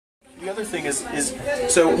other thing is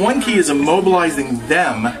so one key is immobilizing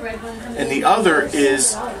them, and the other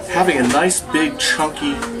is having a nice big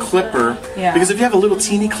chunky clipper. Yeah. Because if you have a little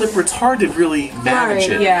teeny clipper, it's hard to really manage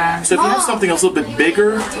it. Yeah. So if you have something else a little bit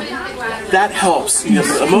bigger, that helps. You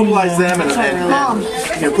know, immobilize them and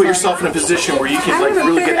you know, put yourself in a position where you can like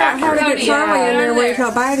really get accurate. How to get Charlie in there where he's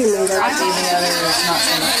not biting me.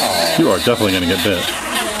 You are definitely going to get bit.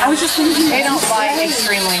 I was just thinking they don't bite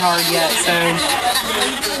extremely hard yet, so.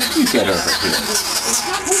 You get over here.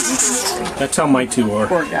 That's how my two are.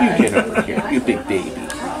 You get over here, you big baby.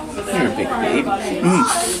 You're a big baby.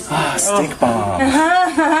 Ah, stink bomb.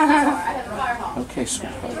 Okay,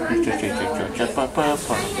 sweetheart. Let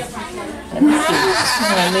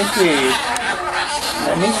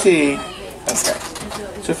me see. Okay.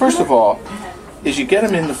 So first of all, is you get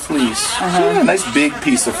them in the fleece. A nice big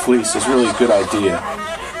piece of fleece is really a good idea.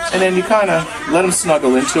 And then you kind of let them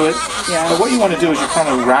snuggle into it. Yeah. But what you want to do is you kind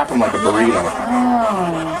of wrap them like a burrito.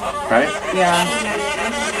 Right? Yeah.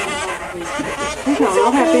 He's not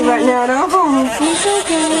real happy right now, though. He's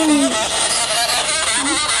okay.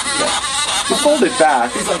 You fold it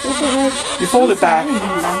back. You fold it back.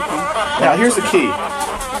 Now here's the key.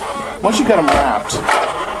 Once you got them wrapped,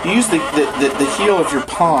 you use the heel of your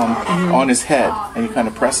palm on his head, and you kind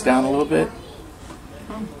of press down a little bit.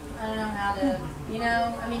 I don't know how to, you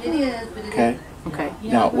know, I mean it is, but it Okay. Okay.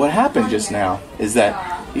 Now what happened just now is that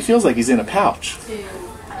he feels like he's in a pouch.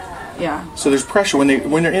 Yeah. So there's pressure when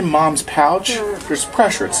they're in mom's pouch. There's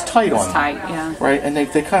pressure. It's tight on them. Tight, yeah. Right, and they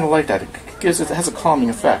kind of like that. It has a calming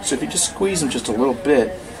effect. So if you just squeeze them just a little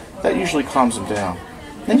bit, that usually calms them down.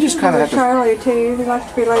 Then you just kind of have to Charlie too. He likes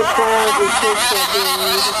to be laid flat.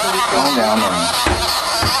 calm down.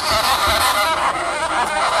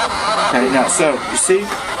 Okay, now so you see,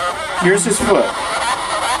 here's his foot.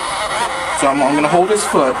 So I'm going to hold his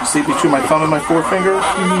foot. You see between my thumb and my forefinger.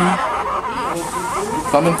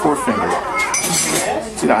 Thumb and forefinger.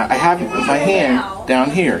 See, now I have my hand down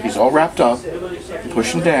here. He's all wrapped up,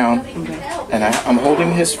 pushing down, and I'm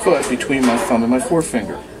holding his foot between my thumb and my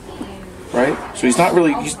forefinger. Right? So he's not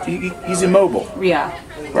really, he's immobile. Yeah.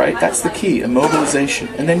 Right? That's the key, immobilization.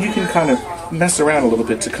 And then you can kind of mess around a little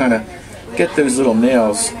bit to kind of get those little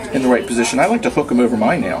nails in the right position. I like to hook them over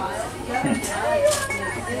my nail.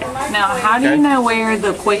 Now, how do you know where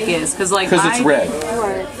the quick is? Because it's red.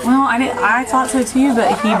 Well, I thought so too,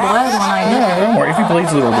 but he bled when I did. No, don't worry. If he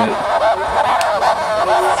bleeds a little bit.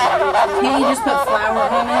 Can't you just put flour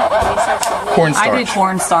on it and he starts to bleed? Cornstarch. I did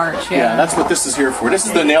cornstarch, Yeah, that's what this is here for. This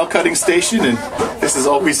is the nail cutting station, and this is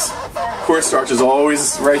always, cornstarch is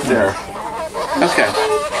always right there. Okay,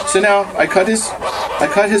 so now I cut his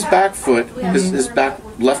back foot, his back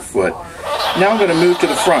left foot. Now I'm going to move to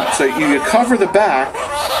the front. So you cover the back.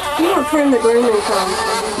 You don't trim the grooming from.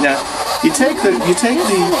 Now you take the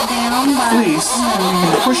fleece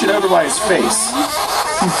and push it over by his face.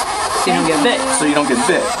 So you don't get bit. So you don't get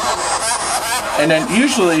bit. And then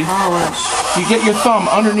usually you get your thumb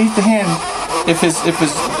underneath the hand if his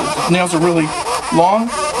nails are really long.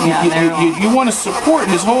 You want to support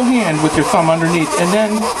his whole hand with your thumb underneath, and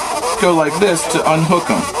then go like this to unhook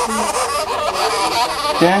him.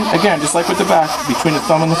 Then again, just like with the back, between the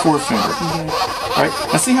thumb and the forefinger. Right?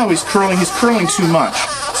 Now see how he's curling? He's curling too much.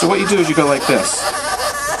 So what you do is you go like this.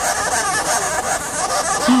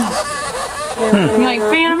 You like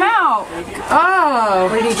fan him out. Oh.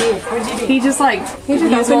 What did he do? He just like he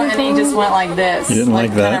just went like this. You didn't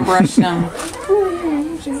like that. Kind of brushed him.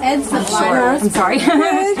 Ed's the flour. I'm sorry.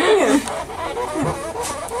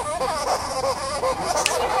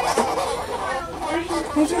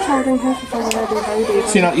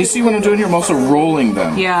 See now, you see what I'm doing here? I'm also rolling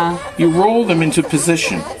them. Yeah. You roll them into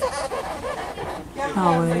position.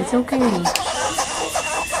 Oh, it's okay.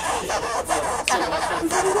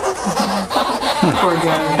 Poor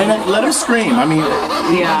guy. And then let him scream. I mean,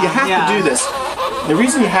 you have to do this. The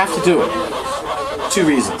reason you have to do it, 2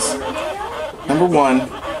 reasons. Number 1,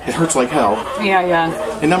 it hurts like hell. Yeah.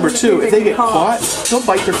 And number 2, if they get caught, they'll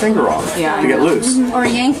bite their finger off. Yeah, to get loose. Or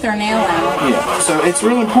yank their nail out. Yeah. So it's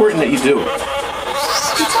real important that you do it.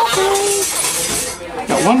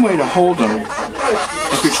 Now, one way to hold them,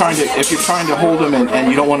 if you're trying to hold them and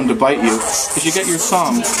you don't want them to bite you, is you get your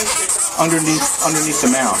thumb underneath the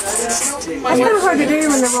mouth. That's kind of hard to do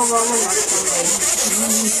when they're all rolling like that.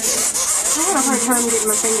 I had a hard time getting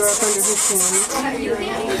my finger up under his chin.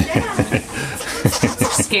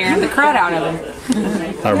 Scaring the crud out of him.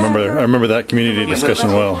 I remember that community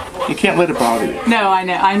discussion well. You can't let it bother you. No, I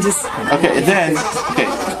know. I'm just. Okay, and then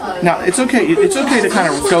now it's okay to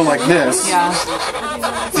kind of go like this. Yeah.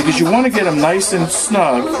 because you want to get them nice and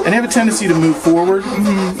snug, and they have a tendency to move forward.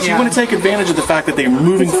 So you want to take advantage of the fact that they're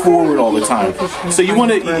moving forward all the time. So you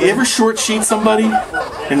want to, you ever short sheet somebody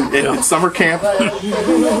in summer camp?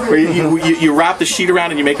 Where you wrap the sheet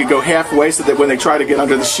around and you make it go halfway so that when they try to get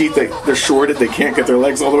under the sheet, they're shorted, they can't get their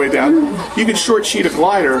legs all the way down. You can short sheet a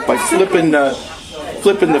glider by flipping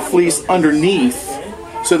the fleece underneath,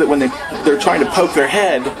 so that when they're trying to poke their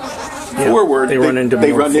head forward, they run into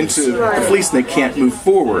the fleece and they can't move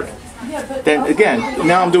forward. Then again,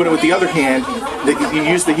 now I'm doing it with the other hand. You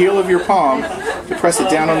use the heel of your palm to press it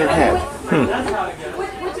down on their head.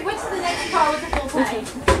 What's the next car with the full tank?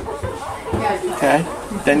 Okay.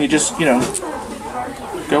 Then you just, go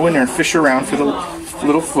in there and fish around for the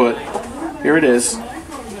little foot. Here it is.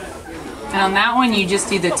 And on that one, you just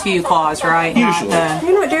do the 2 claws, right? Usually.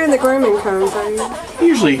 You're not doing the grooming combs, are you?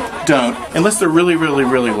 Usually don't, unless they're really, really,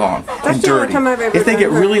 really long and the only dirty. time I've ever If they done get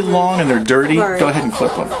that. really long and they're dirty, Right. go ahead and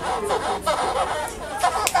clip them.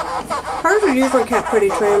 Hers are usually kept pretty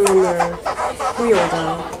trim in their wheel,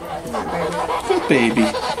 though. Good baby.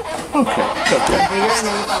 Okay.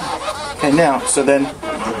 Okay, now, so then,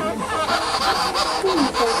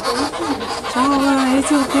 Oh,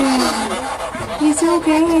 it's okay. It's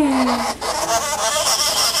okay.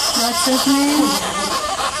 What's his name?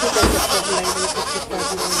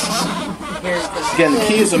 again, the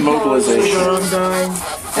key is immobilization.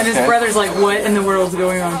 And his brother's like, what in the world's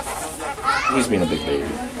going on? He's being a big baby.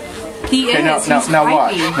 He Okay, is. now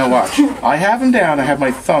watch. He's Now watch. I have him down. I have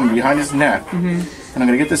my thumb behind his neck. And I'm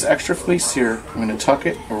going to get this extra fleece here. I'm going to tuck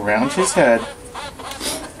it around his head.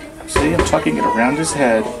 See, I'm tucking it around his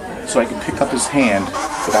head so I can pick up his hand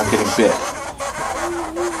without getting bit.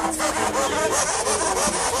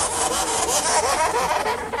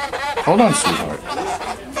 Hold on, sweetheart.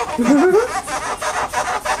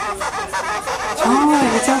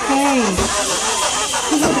 Oh, it's okay.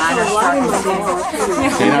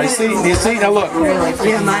 Okay, now you see, now look.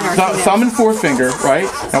 Thumb and forefinger, right?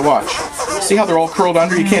 Now watch. See how they're all curled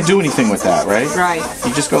under? You can't do anything with that, right? Right.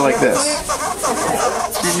 You just go like this.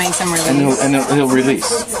 It makes him And release. he'll release.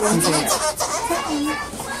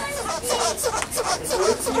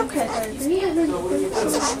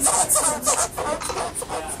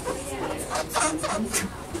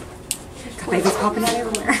 Baby's popping out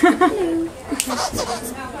everywhere.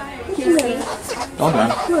 Hold on.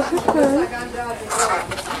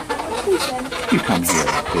 You come here,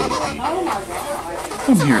 baby.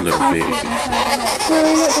 Come here, little baby.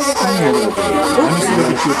 Come here, little baby. Let me see, go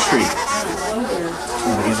get you a treat.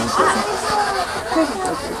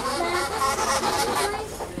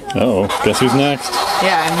 Uh-oh, guess who's next?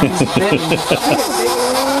 Yeah, and he's bitten. He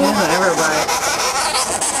doesn't ever bite.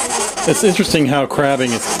 It's interesting how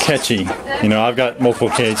crabbing is catchy. I've got multiple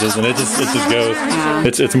cages, and it just goes.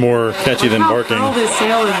 It's more catchy than barking. How curled his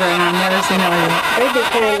tail is right now. I've never seen it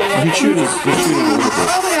like He chewed a little bit.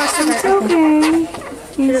 It's okay.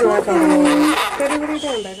 He's okay. Baby, what are you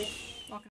doing, baby?